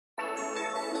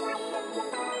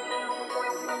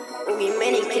We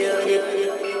many killed it.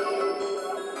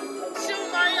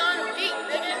 Song-Myron on the beat,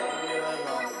 nigga.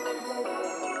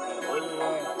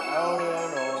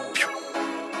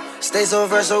 Stay so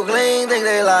fresh, so clean, think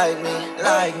they like me.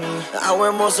 I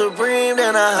wear more Supreme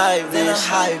than a hype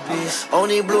bitch.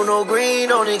 Only blue, no green,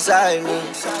 don't excite me.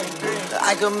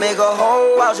 I could make a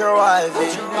hole out your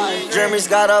wifey. Jeremy's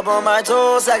got up on my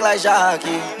toes, act like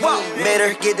Shocky. Made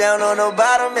her get down on the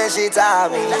bottom and she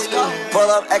tied me. Pull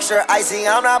up extra icy,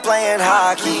 I'm not playing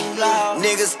hockey.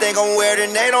 Niggas think I'm weird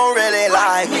and they don't really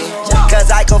like me.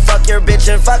 Cause I can fuck your bitch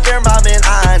and fuck your mom and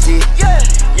auntie.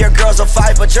 Your girl's a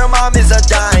 5, but your mom is a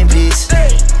dime piece.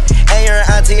 And your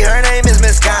auntie, her name is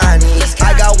Miss Connie.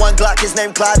 I got one Glock, his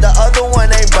name Clyde, the other one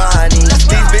named Bonnie.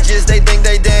 These bitches, they think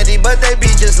they dandy, but they be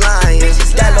just lying.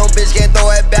 That little bitch can't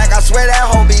throw it back, I swear that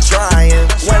hoe be trying.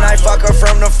 When I fuck her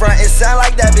from the front, it sound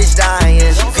like that bitch dying.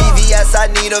 VVS, I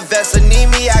need a vest, and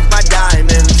need me act my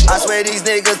diamond. I swear these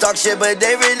niggas talk shit, but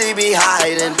they really be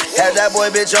hiding. Had that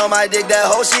boy bitch on my dick,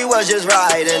 that hoe she was just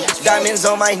riding. Diamonds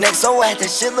on my neck so wet, that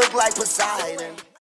shit look like Poseidon.